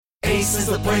Ace is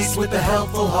the place with the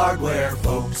helpful hardware,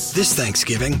 folks. This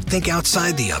Thanksgiving, think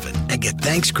outside the oven and get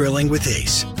Thanks Grilling with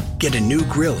Ace. Get a new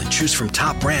grill and choose from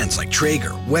top brands like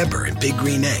Traeger, Weber, and Big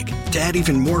Green Egg to add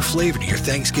even more flavor to your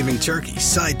Thanksgiving turkey,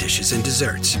 side dishes, and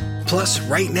desserts. Plus,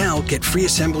 right now, get free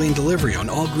assembly and delivery on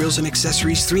all grills and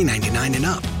accessories $3.99 and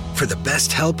up. For the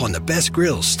best help on the best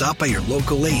grills, stop by your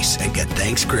local Ace and get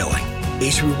Thanks Grilling.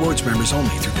 Ace Rewards members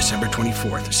only through December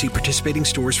 24th. See participating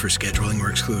stores for scheduling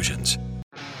or exclusions.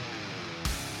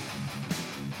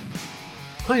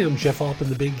 Hi, I'm Jeff Altman,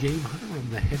 the Big Game Hunter.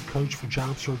 I'm the head coach for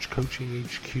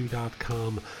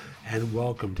JobSearchCoachingHQ.com, and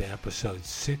welcome to episode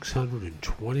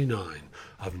 629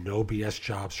 of No BS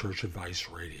Job Search Advice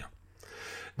Radio.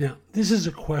 Now, this is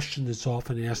a question that's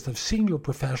often asked of senior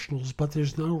professionals, but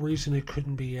there's no reason it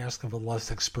couldn't be asked of a less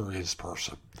experienced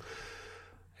person.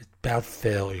 It's about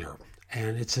failure,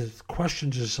 and it's a question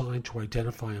designed to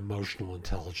identify emotional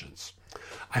intelligence.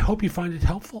 I hope you find it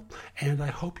helpful, and I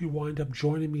hope you wind up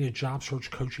joining me at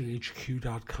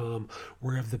JobSearchCoachingHQ.com,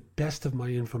 where I have the best of my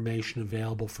information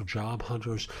available for job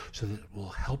hunters so that it will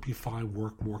help you find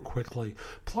work more quickly.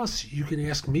 Plus, you can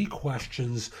ask me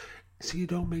questions so you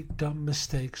don't make dumb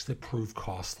mistakes that prove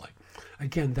costly.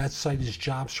 Again, that site is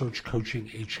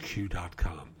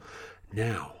JobSearchCoachingHQ.com.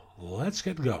 Now, let's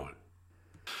get going.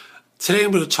 Today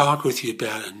I'm going to talk with you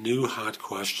about a new hot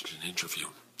question in interview.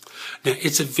 Now,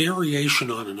 it's a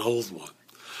variation on an old one,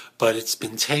 but it's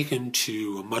been taken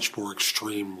to a much more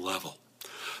extreme level.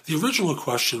 The original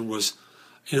question was,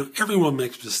 everyone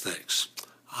makes mistakes.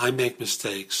 I make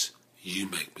mistakes. You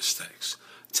make mistakes.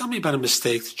 Tell me about a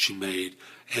mistake that you made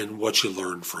and what you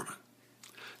learned from it.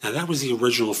 Now, that was the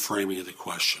original framing of the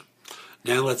question.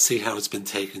 Now let's see how it's been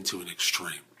taken to an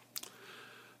extreme.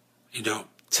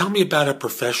 Tell me about a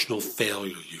professional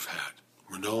failure you've had.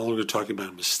 We're no longer talking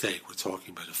about a mistake. We're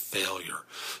talking about a failure,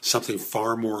 something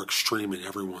far more extreme in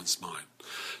everyone's mind.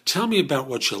 Tell me about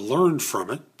what you learned from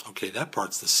it. Okay, that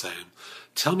part's the same.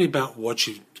 Tell me about what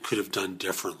you could have done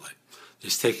differently.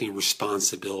 It's taking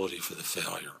responsibility for the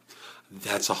failure.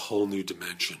 That's a whole new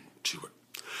dimension to it.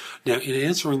 Now, in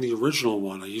answering the original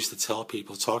one, I used to tell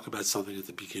people, talk about something at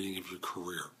the beginning of your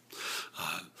career,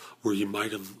 where you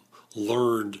might have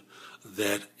learned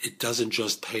that it doesn't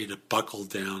just pay to buckle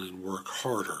down and work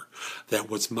harder,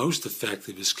 that what's most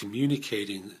effective is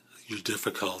communicating your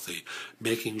difficulty,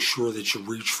 making sure that you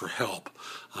reach for help,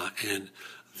 and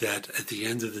that at the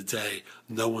end of the day,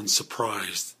 no one's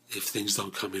surprised if things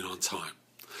don't come in on time.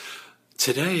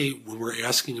 Today, when we're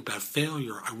asking about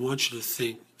failure, I want you to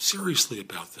think seriously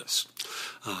about this.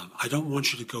 I don't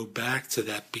want you to go back to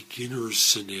that beginner's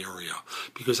scenario,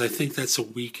 because I think that's a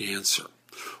weak answer.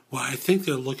 What I think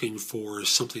they're looking for is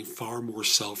something far more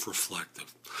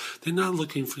self-reflective. They're not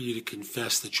looking for you to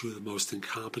confess that you're the most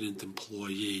incompetent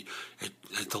employee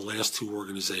at the last two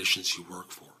organizations you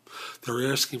work for.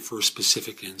 They're asking for a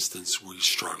specific instance where you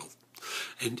struggled.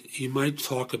 And you might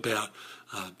talk about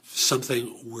something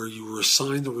where you were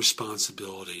assigned the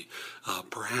responsibility,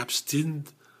 perhaps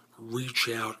didn't reach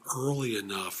out early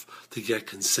enough to get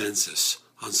consensus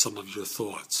on some of your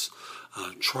thoughts.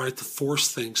 Tried to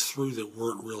force things through that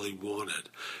weren't really wanted,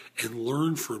 and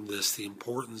learn from this the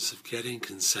importance of getting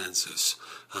consensus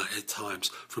at times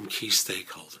from key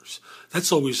stakeholders.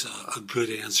 That's always a good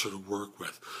answer to work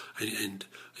with. And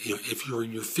if you're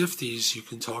in your 50s, you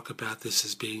can talk about this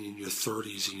as being in your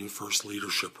 30s in your first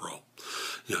leadership role.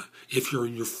 If you're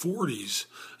in your 40s,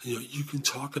 you can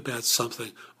talk about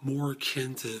something more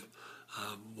akin to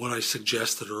what I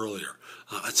suggested earlier,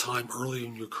 a time early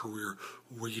in your career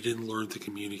where you didn't learn to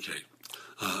communicate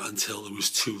until it was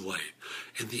too late,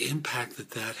 and the impact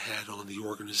that had on the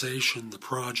organization, the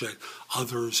project,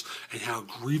 others, and how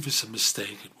grievous a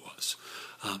mistake it was.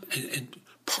 And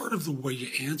part of the way you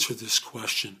answer this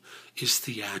question is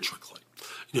theatrically.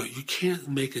 You can't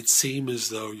make it seem as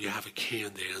though you have a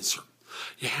canned answer.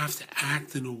 You have to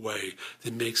act in a way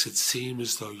that makes it seem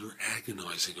as though you're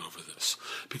agonizing over this.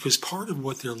 Because part of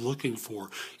what they're looking for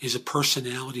is a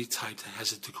personality type that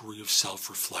has a degree of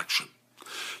self-reflection.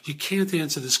 You can't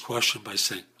answer this question by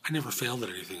saying, I never failed at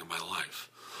anything in my life.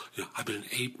 I've been an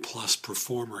A+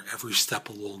 performer every step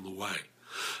along the way.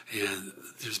 And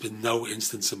there's been no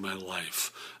instance in my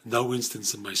life, no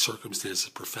instance in my circumstances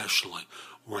professionally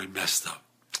where I messed up.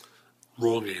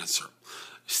 Wrong answer.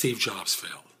 Steve Jobs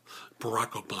failed.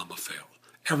 Barack Obama failed.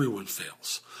 Everyone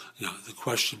fails. The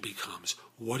question becomes,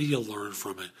 what do you learn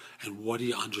from it, and what do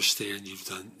you understand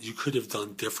you could have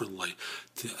done differently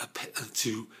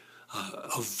to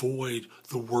avoid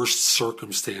the worst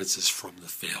circumstances from the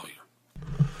failure?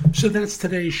 So that's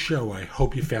today's show. I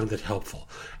hope you found it helpful.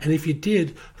 And if you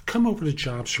did, come over to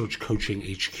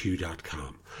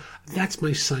JobSearchCoachingHQ.com. That's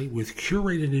my site with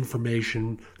curated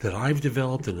information that I've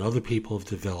developed and other people have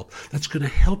developed that's going to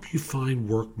help you find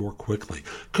work more quickly,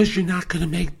 because you're not going to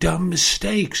make dumb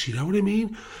mistakes. You know what I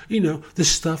mean? The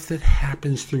stuff that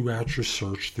happens throughout your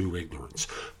search through ignorance.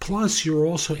 Plus, you're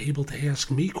also able to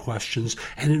ask me questions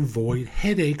and avoid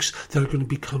headaches that are going to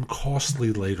become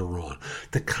costly later on.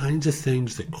 The kinds of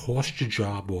things that cost you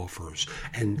job offers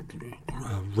and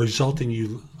result in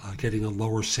you getting a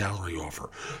lower salary offer.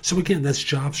 So again, that's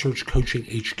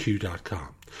JobSearchCoachingHQ.com.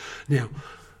 Now,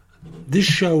 this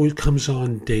show comes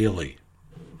on daily,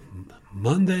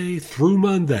 Monday through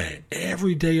Monday,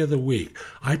 every day of the week.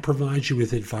 I provide you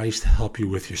with advice to help you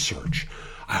with your search.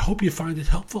 I hope you find it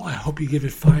helpful. I hope you give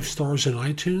it 5 stars in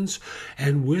iTunes.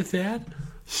 And with that,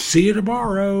 see you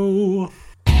tomorrow.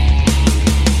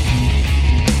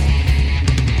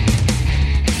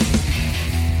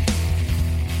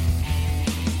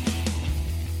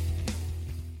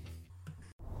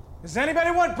 Does anybody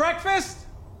want breakfast?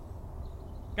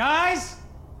 Guys,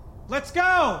 let's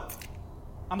go.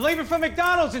 I'm leaving for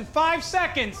McDonald's in 5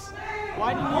 seconds.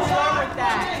 Why didn't you start with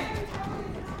that?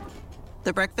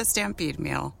 The Breakfast Stampede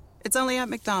Meal. It's only at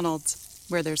McDonald's,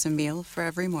 where there's a meal for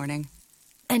every morning.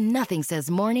 And nothing says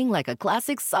morning like a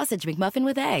classic sausage McMuffin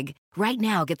with egg. Right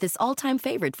now, get this all-time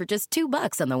favorite for just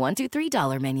 $2 on the $1, $2,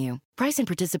 $3 menu. Price and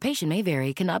participation may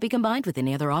vary. Cannot be combined with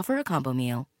any other offer or combo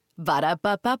meal.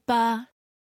 Ba-da-ba-ba-ba.